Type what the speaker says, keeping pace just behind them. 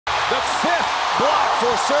fifth block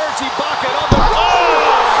for Serge Ibaka on the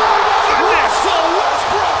Russell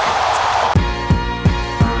Westbrook.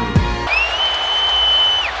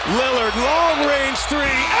 Lillard, long-range three,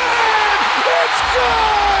 and it's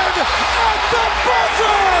good at the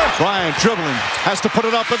buzzer! Bryant dribbling, has to put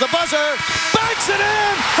it up at the buzzer, banks it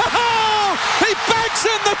in! Oh, he banks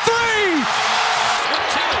in the three!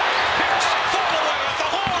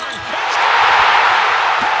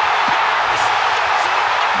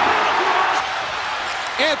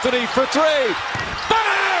 Anthony for three.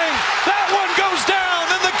 Bang! That one goes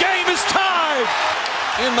down, and the game is tied.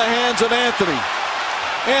 In the hands of Anthony.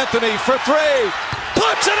 Anthony for three.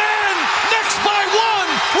 Puts it in! Knicks by one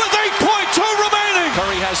with 8.2 remaining.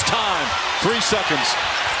 Curry has time. 3 seconds.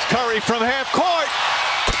 Curry from half court.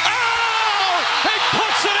 Oh! He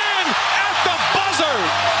puts it in at the buzzer.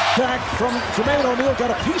 Back from Jermaine O'Neal,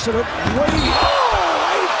 got a piece of it. Way. Oh!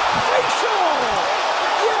 A facial!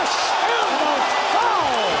 Yes! And a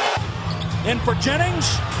foul! In for Jennings.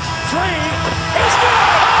 Three. It's good!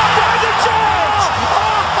 Brandon Jennings!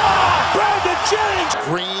 Brandon Jennings!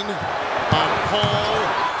 Green on Paul.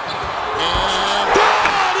 And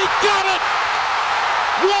God, he got it!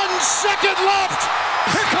 1 second left.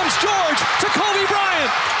 Here comes George to Kobe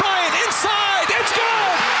Bryant. Bryant inside. It's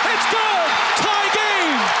good! It's good! Tie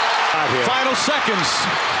game! Final seconds.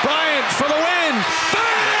 Bryant for the win.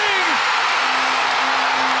 Bang!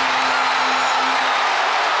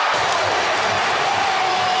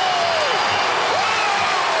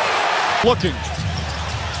 Looking.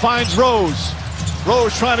 Finds Rose.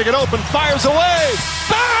 Rose trying to get open. Fires away.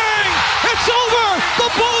 Bang! It's over! The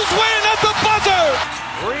Bulls win at the buzzer!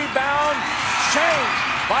 Rebound. Change.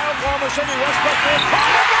 By Oklahoma City. Westbrook.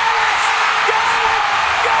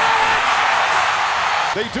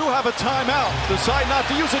 They do have a timeout. Decide not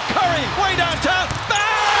to use it. Curry, way downtown.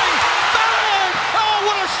 Bang! Bang! Oh,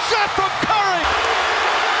 what a shot from Curry!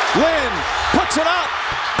 Lin puts it up.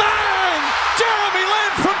 Bang! Jeremy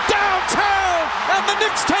Lin from downtown! And the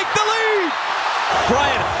Knicks take the lead!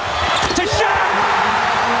 Bryant to shot!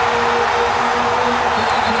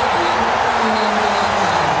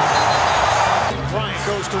 Bryant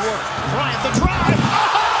goes to work. Bryant the drive.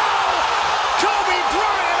 Oh! Kobe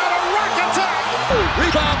Bryant on a rack attack.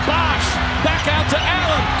 Rebound Bosh. Back out to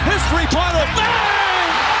Allen. His three-pointer.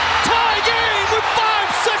 Bang! Tie game with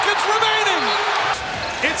 5 seconds remaining.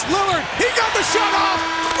 It's Lillard. He got the shot off.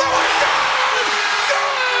 Lillard good!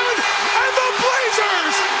 Good! And the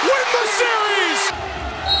Blazers win the series!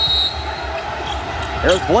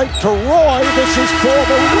 Here's Blake to Roy. This is for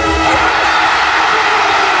the win.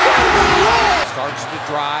 Starts to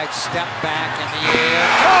drive, step back in the air.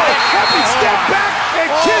 Oh, happy step back and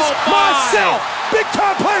kiss myself. Big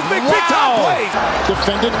time plays, big time plays.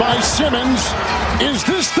 defended by Simmons. Is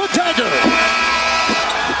this the dagger?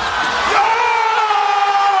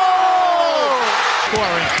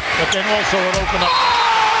 Scoring, but then also it opened up.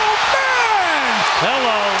 Oh, man!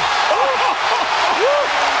 Hello.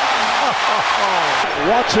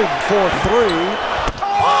 Watching for three.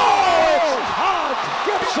 Oh! It's hot.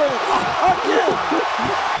 Gibson again.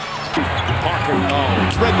 Parker,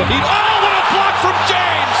 thread the heat. Oh, what a block from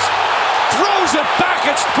James! Throws it back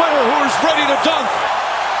at Splitter, who is ready to dunk.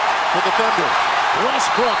 To the Thunder.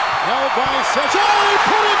 Westbrook held by Seth. Oh, he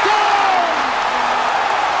put it down!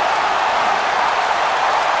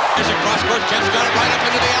 There's a cross-court, Jeff's got it right up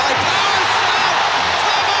into the alley.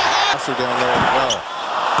 Passer down there as well.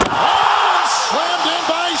 Oh, slammed in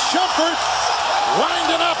by Shumpert.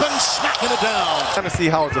 Winding up and smacking it down. Trying to see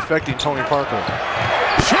how it's affecting Tony Parker.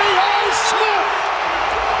 J.R. Smith.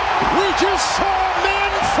 We just saw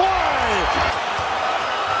men fly.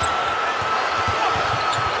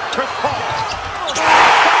 Chris Paul.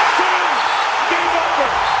 Game over.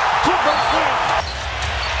 Clippers win.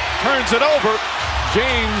 Turns it over.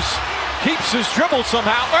 James keeps his dribble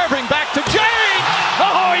somehow. Irving back to James.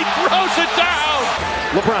 Oh, he throws it down.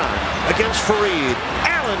 LeBron against Fareed.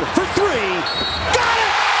 Allen for three. Got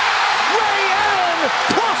it! Ray Allen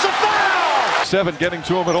plus a foul! 7 getting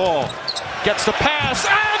to him at all. Gets the pass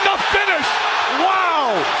and the finish.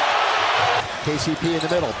 Wow. KCP in the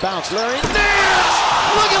middle. Bounce. Larry Nance!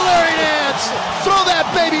 Look at Larry Nance! Throw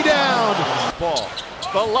that baby down! Ball.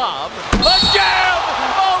 The lob. The jam!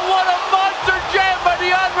 Oh, what a monster jam by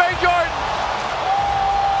DeAndre Jordan.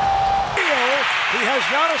 He has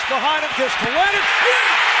Giannis behind him. Gets to Leonard.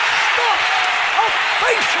 Stop! A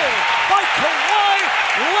facial by Kawhi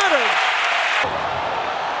Leonard.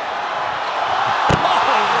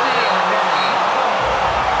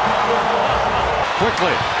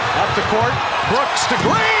 Quickly, up the court, Brooks to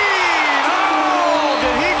Green! Oh,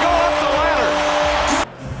 did he go up the ladder?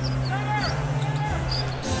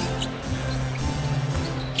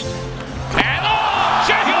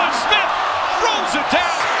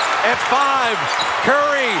 drive.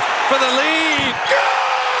 Curry for the lead.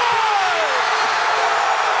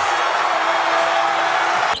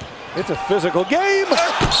 It's a physical game. Oh,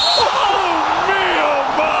 me, oh,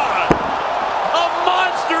 my. A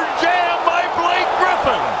monster jam by Blake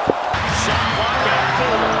Griffin. Shot clock at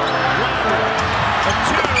 4.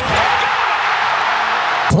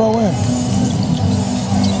 1, 2. Throw in.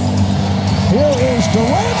 Here is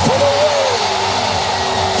Durant for the win.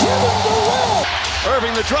 Kevin Durant.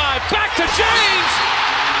 Irving the drive. Back to James.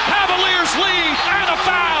 Cavaliers lead and a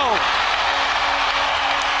foul.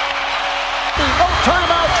 No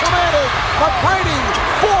timeouts remaining, but Brady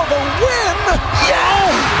for the win.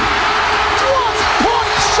 Yes!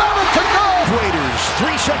 1.7 to go. Raiders,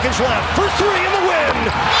 3 seconds left for 3 in the win.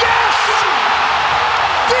 Yes!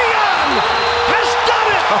 Dion has done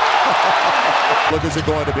it! What is it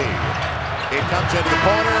going to be? It comes into the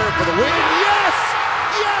corner for the win. Yes!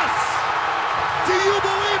 Yes! Do you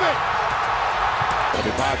believe it?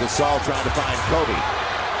 By Gasol trying to find Kobe.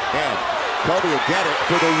 And Kobe will get it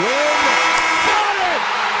for the win. Got it!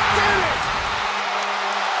 Did it!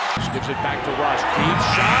 Gives it back to Rush. Deep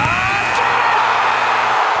shot.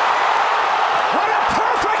 What a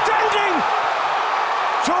perfect ending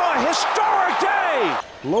to a historic day.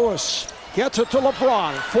 Lewis gets it to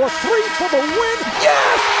LeBron for 3 for the win.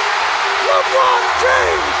 Yes! LeBron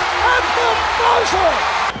James at the buzzer.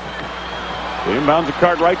 He inbounds the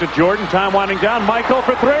card right to Jordan. Time winding down. Michael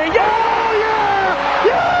for 3. Yeah! Yeah!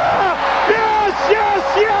 Yeah! Yes! Yes!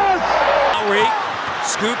 Yes! Lowry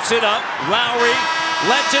scoops it up. Lowry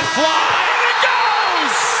lets it fly.